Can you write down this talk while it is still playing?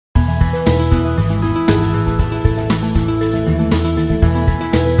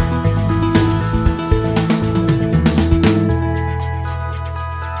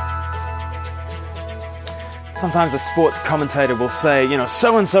Sometimes a sports commentator will say,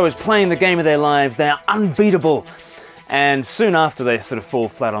 so-and-so is playing the game of their lives, they are unbeatable. And soon after they sort of fall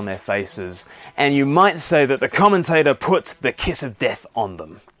flat on their faces. And you might say that the commentator puts the kiss of death on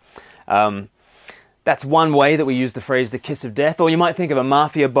them. That's one way that we use the phrase the kiss of death. Or you might think of a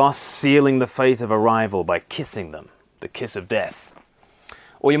mafia boss sealing the fate of a rival by kissing them, the kiss of death.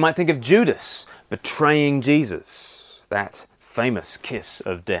 Or you might think of Judas betraying Jesus, that famous kiss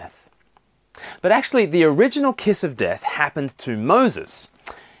of death. But actually, the original kiss of death happened to Moses.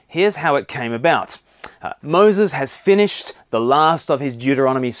 Here's how it came about. Moses has finished the last of his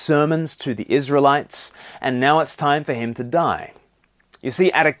Deuteronomy sermons to the Israelites, and now it's time for him to die. You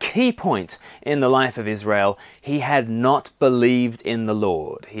see, at a key point in the life of Israel, he had not believed in the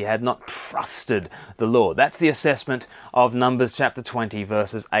Lord. He had not trusted the Lord. That's the assessment of Numbers chapter 20,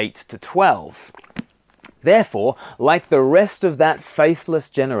 verses 8 to 12. Therefore, like the rest of that faithless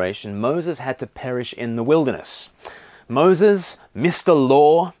generation, Moses had to perish in the wilderness. Moses, Mr.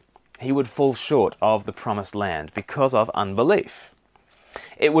 Law, he would fall short of the promised land because of unbelief.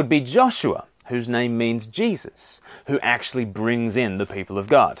 It would be Joshua, whose name means Jesus, who actually brings in the people of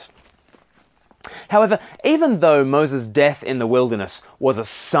God. However, even though Moses' death in the wilderness was a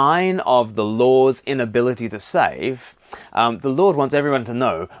sign of the law's inability to save, the Lord wants everyone to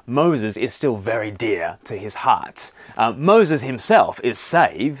know Moses is still very dear to his heart. Moses himself is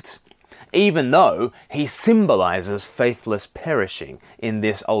saved, even though he symbolizes faithless perishing in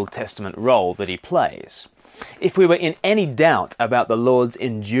this Old Testament role that he plays. If we were in any doubt about the Lord's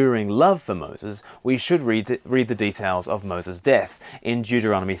enduring love for Moses, we should read the details of Moses' death in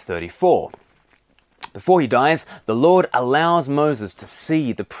Deuteronomy 34. Before he dies, the Lord allows Moses to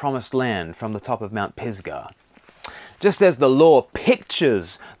see the promised land from the top of Mount Pisgah. Just as the law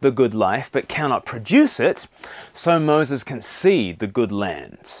pictures the good life but cannot produce it, so Moses can see the good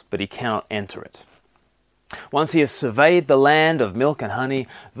land, but he cannot enter it. Once he has surveyed the land of milk and honey,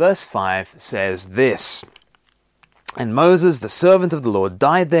 verse 5 says this, "And Moses, the servant of the Lord,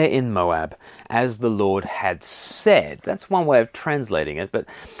 died there in Moab, as the Lord had said." That's one way of translating it, but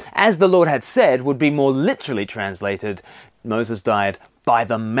as the Lord had said would be more literally translated, Moses died by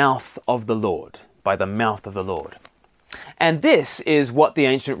the mouth of the Lord, by the mouth of the Lord. And this is what the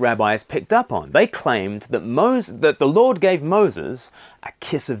ancient rabbis picked up on. They claimed that the Lord gave Moses a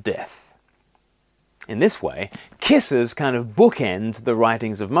kiss of death. In this way, kisses kind of bookend the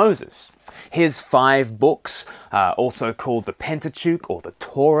writings of Moses. His 5 books, also called the Pentateuch or the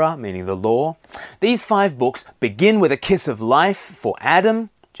Torah, meaning the law, these 5 books begin with a kiss of life for Adam,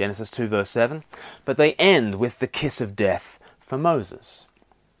 Genesis 2 verse 7, but they end with the kiss of death for Moses.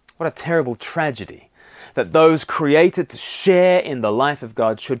 What a terrible tragedy that those created to share in the life of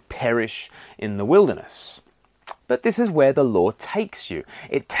God should perish in the wilderness. But this is where the law takes you.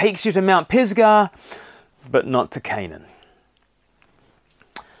 It takes you to Mount Pisgah, but not to Canaan.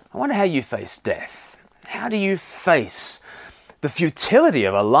 I wonder how you face death. How do you face the futility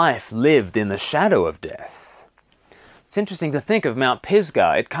of a life lived in the shadow of death? It's interesting to think of Mount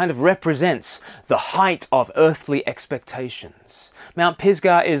Pisgah. It kind of represents the height of earthly expectations. Mount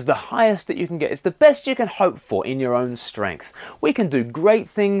Pisgah is the highest that you can get. It's the best you can hope for in your own strength. We can do great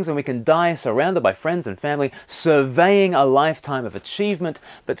things and we can die surrounded by friends and family, surveying a lifetime of achievement,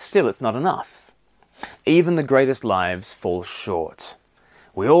 but still it's not enough. Even the greatest lives fall short.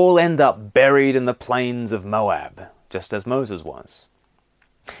 We all end up buried in the plains of Moab, just as Moses was.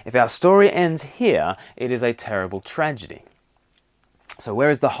 If our story ends here, it is a terrible tragedy. So where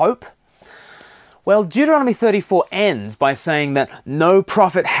is the hope? Well, Deuteronomy 34 ends by saying that no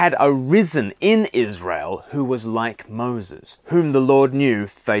prophet had arisen in Israel who was like Moses, whom the Lord knew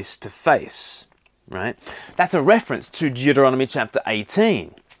face to face. Right? That's a reference to Deuteronomy chapter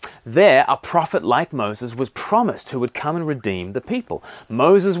 18. There, a prophet like Moses was promised who would come and redeem the people.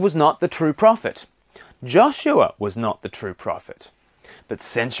 Moses was not the true prophet. Joshua was not the true prophet. But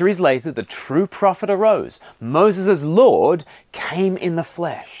centuries later, the true prophet arose. Moses' Lord came in the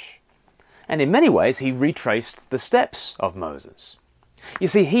flesh. And in many ways, he retraced the steps of Moses. You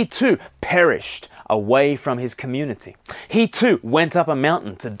see, he too perished away from his community. He too went up a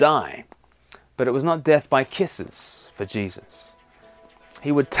mountain to die. But it was not death by kisses for Jesus.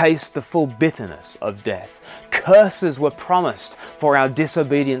 He would taste the full bitterness of death. Curses were promised for our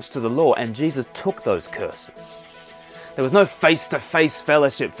disobedience to the law, and Jesus took those curses. There was no face-to-face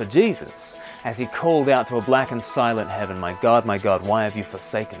fellowship for Jesus as he called out to a black and silent heaven, my God, why have you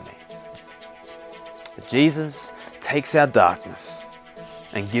forsaken me?" But Jesus takes our darkness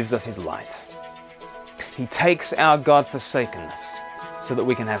and gives us his light. He takes our God-forsakenness so that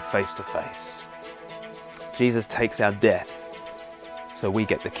we can have face-to-face. Jesus takes our death so we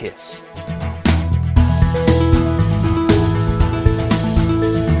get the kiss.